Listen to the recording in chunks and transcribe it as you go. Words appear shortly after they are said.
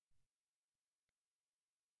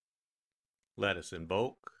Let us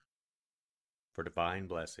invoke for divine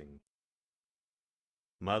blessing.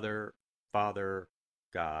 Mother, Father,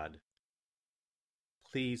 God,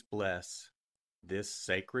 please bless this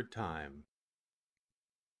sacred time.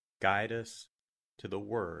 Guide us to the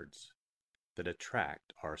words that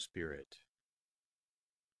attract our spirit.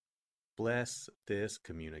 Bless this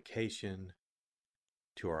communication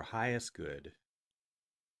to our highest good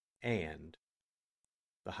and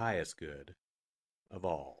the highest good of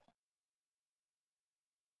all.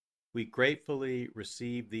 We gratefully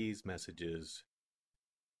receive these messages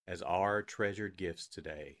as our treasured gifts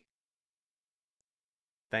today.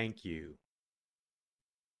 Thank you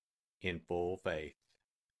in full faith.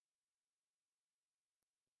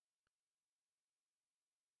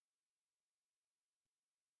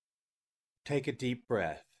 Take a deep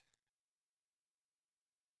breath.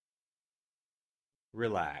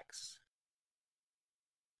 Relax.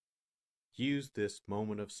 Use this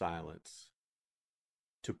moment of silence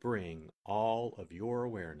to bring all of your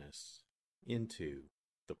awareness into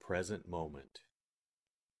the present moment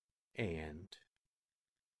and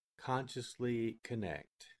consciously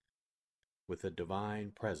connect with the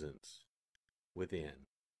divine presence within.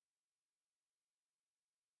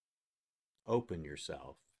 Open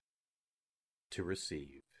yourself to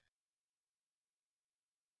receive.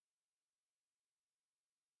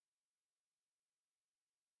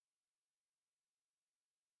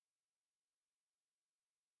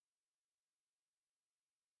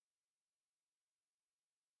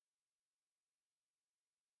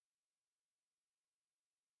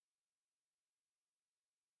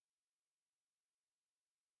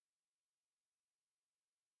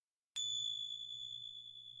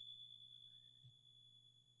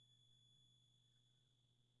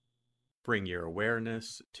 Bring your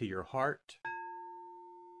awareness to your heart.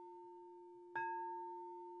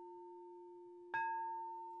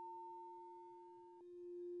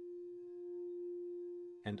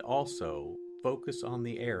 And also focus on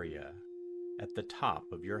the area at the top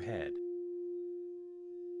of your head.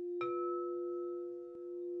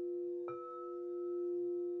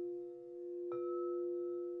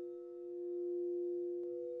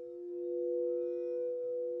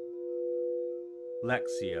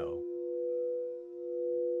 Lectio.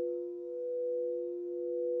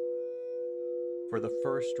 For the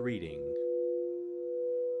first reading,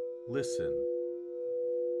 listen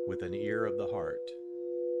with an ear of the heart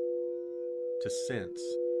to sense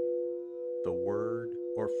the word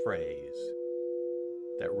or phrase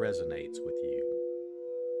that resonates with you.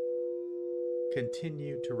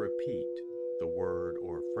 Continue to repeat the word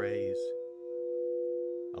or phrase.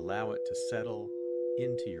 Allow it to settle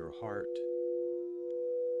into your heart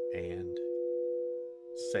and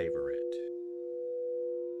savor it.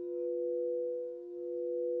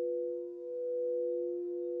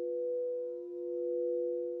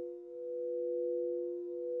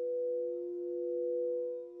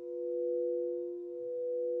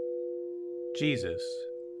 Jesus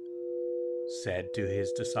said to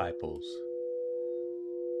his disciples,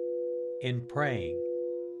 "In praying,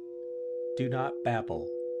 do not babble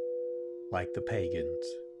like the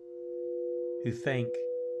pagans, who think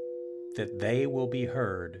that they will be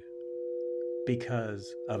heard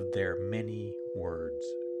because of their many words.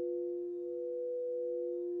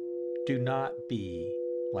 Do not be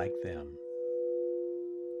like them.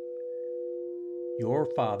 Your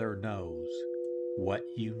Father knows what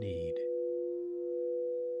you need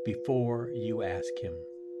before you ask Him.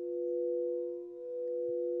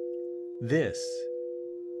 This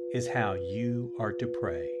is how you are to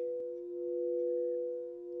pray.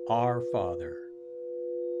 Our Father,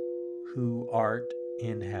 who art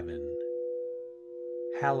in heaven,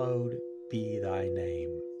 hallowed be thy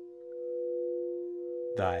name.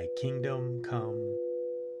 Thy kingdom come,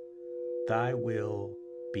 thy will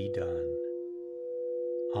be done,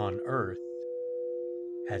 on earth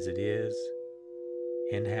as it is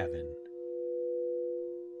in heaven.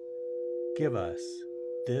 Give us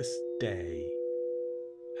this day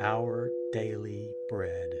our daily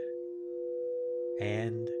bread,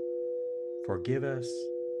 and forgive us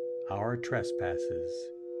our trespasses,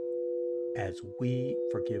 as we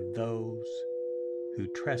forgive those who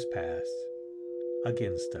trespass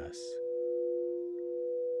against us.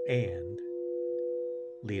 And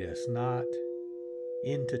lead us not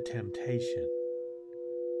into temptation,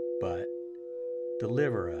 but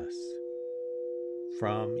deliver us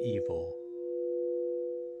from evil.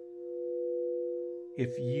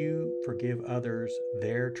 If you forgive others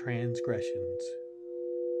their transgressions,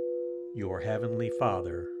 your heavenly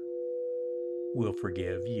Father will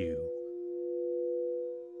forgive you.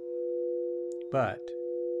 But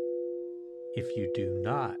if you do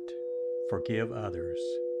not forgive others,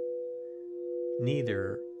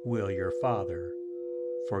 neither will your Father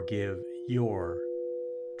forgive your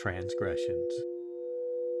transgressions.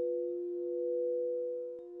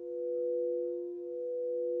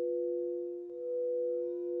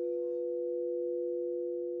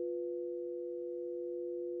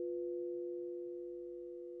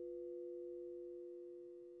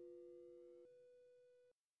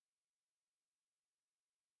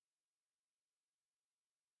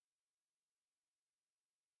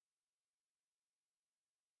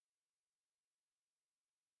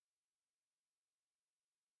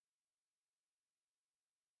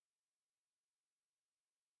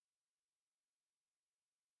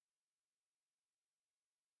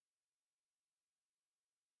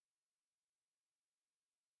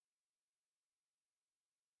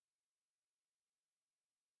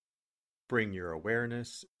 Bring your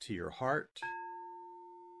awareness to your heart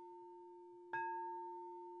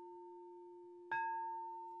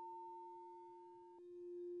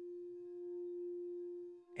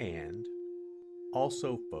and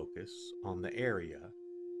also focus on the area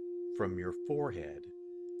from your forehead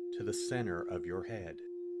to the center of your head.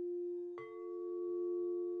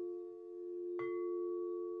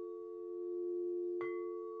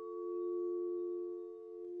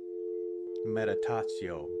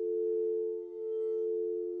 Meditatio.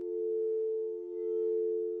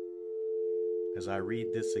 As I read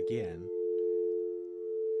this again,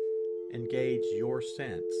 engage your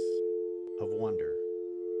sense of wonder.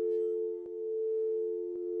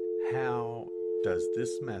 How does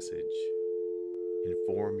this message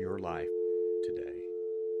inform your life today?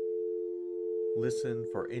 Listen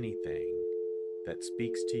for anything that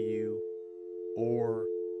speaks to you or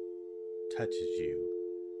touches you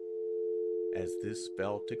as this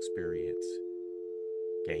felt experience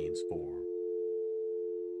gains form.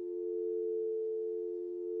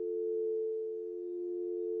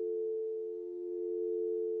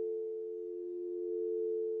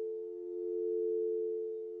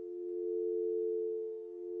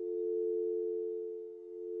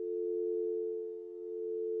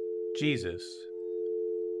 Jesus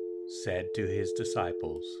said to his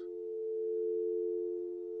disciples,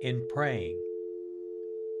 "In praying,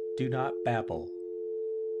 do not babble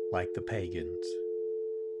like the pagans,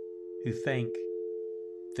 who think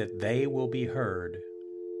that they will be heard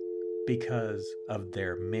because of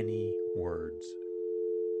their many words.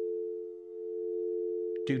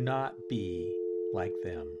 Do not be like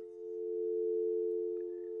them.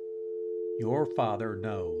 Your Father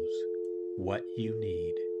knows what you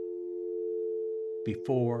need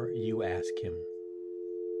before you ask Him.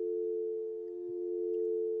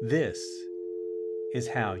 This is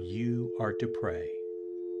how you are to pray.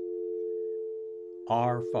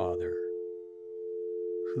 Our Father,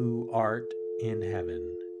 who art in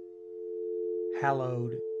heaven,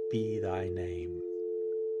 hallowed be thy name.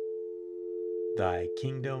 Thy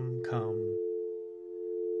kingdom come,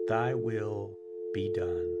 thy will be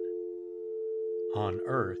done, on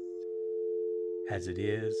earth as it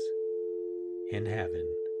is in heaven.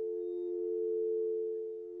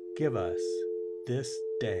 Give us this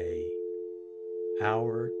day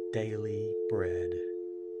our daily bread,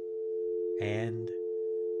 and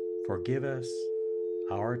forgive us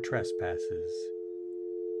our trespasses,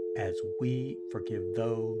 as we forgive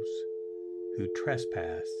those who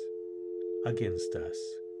trespass against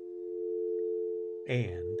us.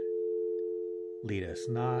 And lead us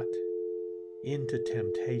not into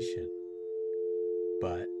temptation,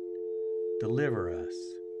 but deliver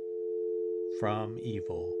us from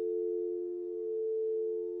evil.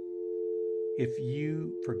 If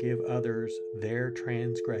you forgive others their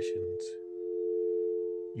transgressions,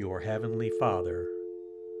 your heavenly Father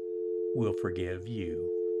will forgive you.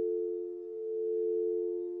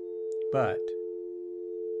 But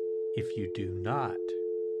if you do not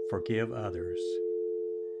forgive others,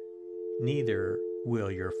 neither will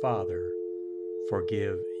your Father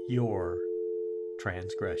forgive your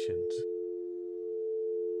transgressions."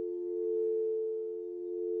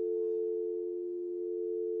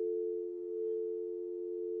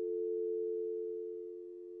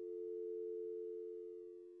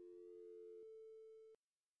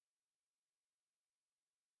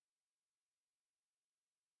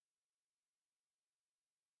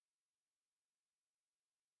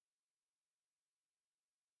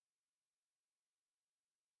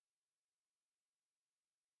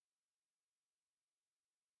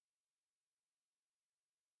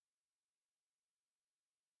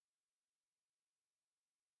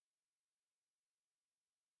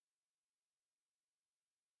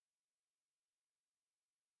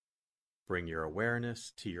 Bring your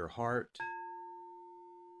awareness to your heart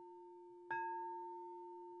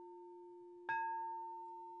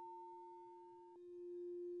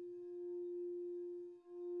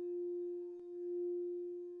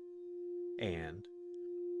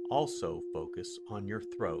Also focus on your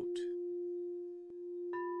throat.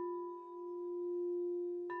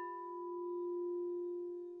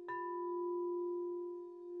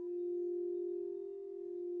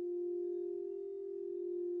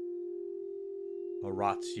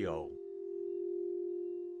 Oratio.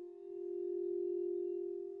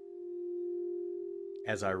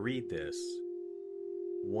 As I read this,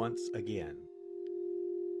 once again,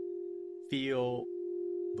 feel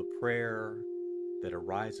the prayer that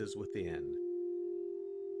arises within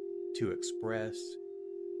to express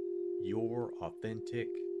your authentic,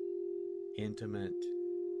 intimate,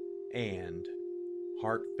 and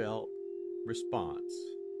heartfelt response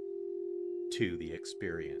to the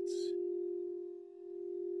experience.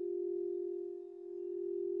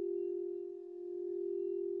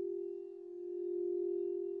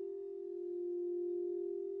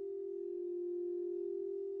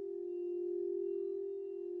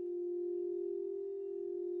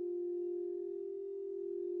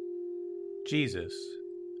 Jesus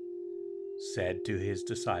said to his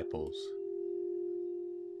disciples,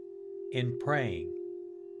 "In praying,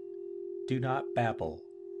 do not babble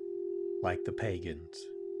like the pagans,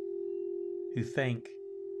 who think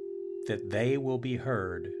that they will be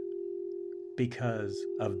heard because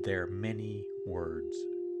of their many words.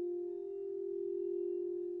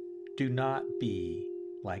 Do not be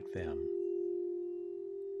like them.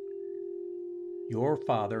 Your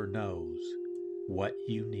Father knows what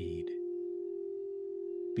you need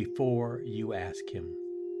before you ask Him.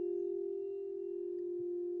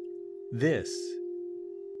 This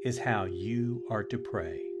is how you are to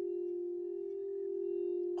pray.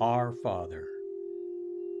 Our Father,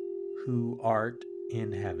 who art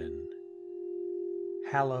in heaven,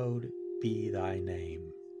 hallowed be thy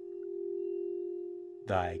name.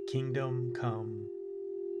 Thy kingdom come,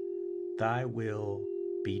 thy will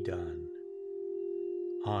be done,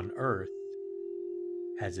 on earth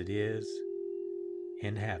as it is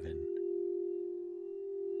in heaven.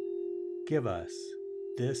 Give us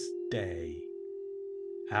this day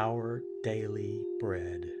our daily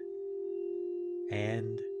bread,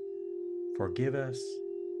 and forgive us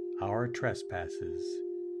our trespasses,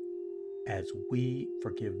 as we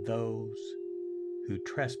forgive those who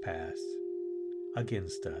trespass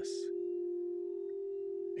against us.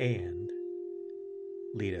 And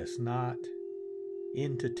lead us not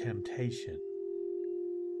into temptation,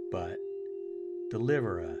 but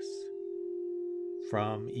deliver us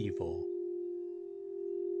from evil.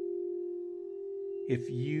 If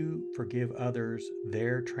you forgive others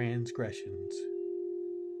their transgressions,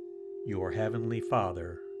 your heavenly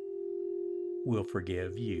Father will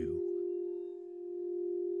forgive you.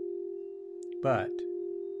 But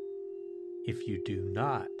if you do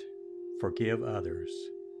not forgive others,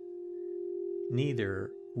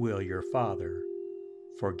 neither will your Father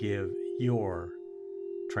forgive your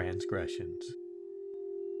transgressions."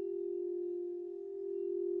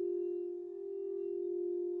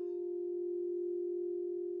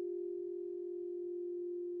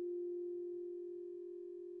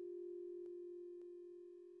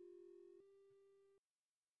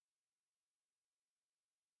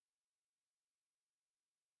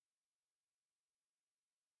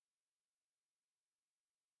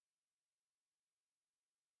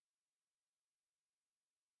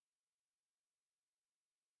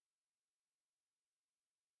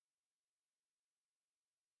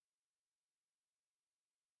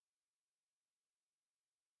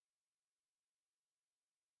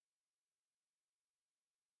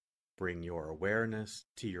 Bring your awareness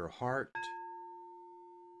to your heart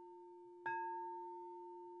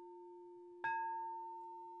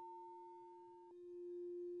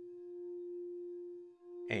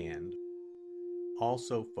and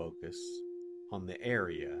also focus on the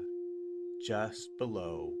area just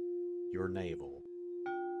below your navel.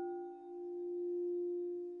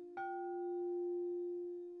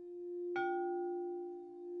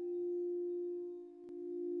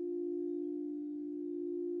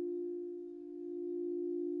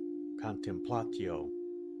 Contemplatio.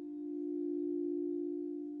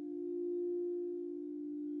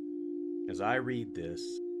 As I read this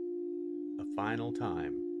a final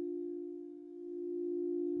time,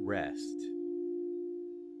 rest.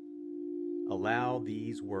 Allow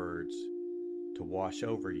these words to wash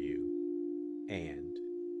over you and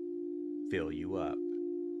fill you up.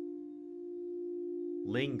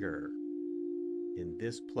 Linger in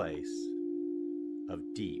this place of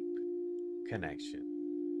deep connection.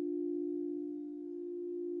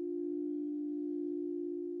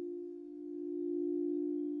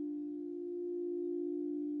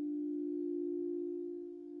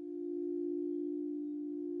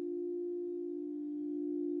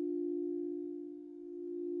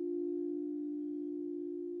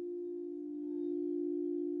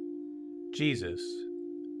 Jesus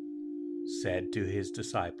said to his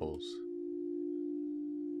disciples,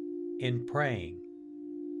 "In praying,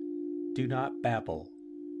 do not babble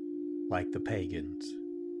like the pagans,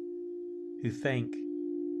 who think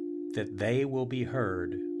that they will be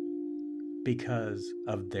heard because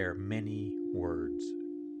of their many words.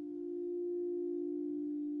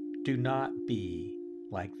 Do not be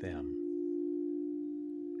like them.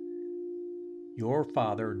 Your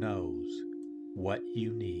Father knows what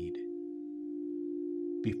you need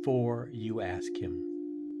before you ask Him.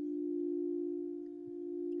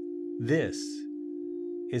 This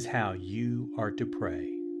is how you are to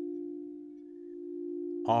pray.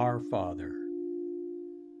 Our Father,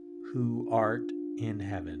 who art in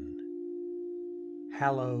heaven,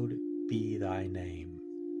 hallowed be thy name.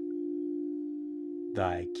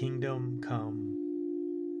 Thy kingdom come,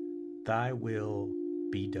 thy will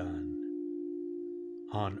be done,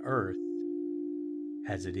 on earth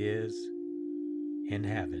as it is in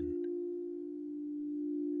heaven.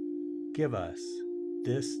 Give us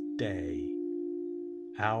this day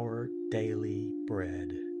our daily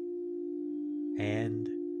bread, and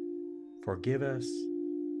forgive us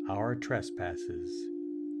our trespasses,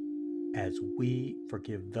 as we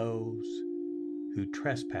forgive those who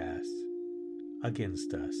trespass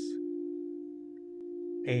against us.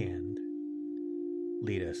 And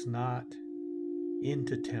lead us not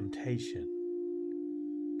into temptation,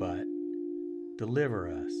 but deliver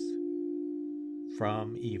us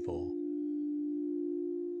from evil.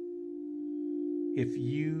 If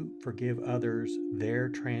you forgive others their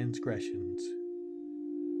transgressions,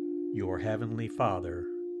 your heavenly Father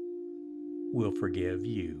will forgive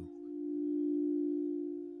you.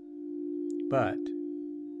 But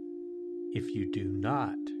if you do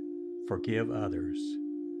not forgive others,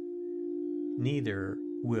 neither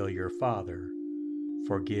will your Father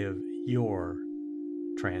forgive your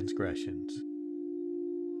transgressions."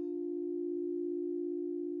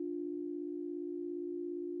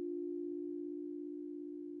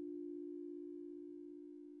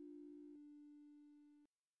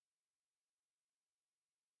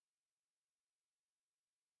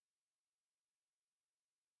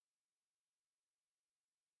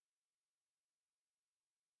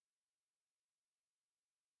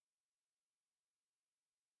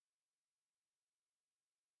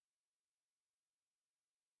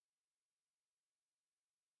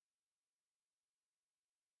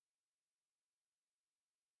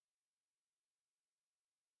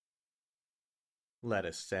 Let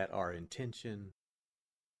us set our intention.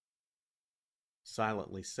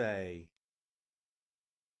 Silently say,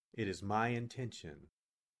 "It is my intention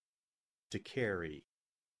to carry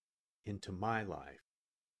into my life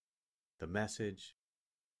the message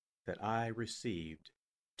that I received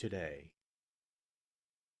today,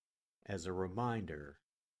 as a reminder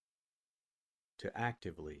to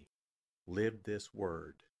actively live this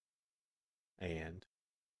word and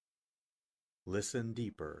listen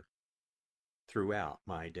deeper throughout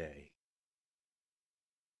my day."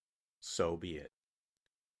 So be it.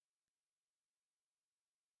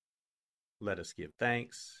 Let us give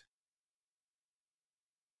thanks.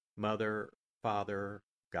 Mother, Father,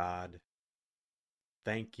 God,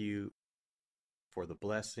 thank you for the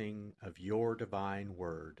blessing of your divine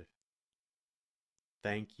word.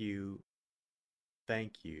 Thank you,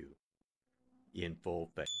 in full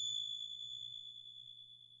faith.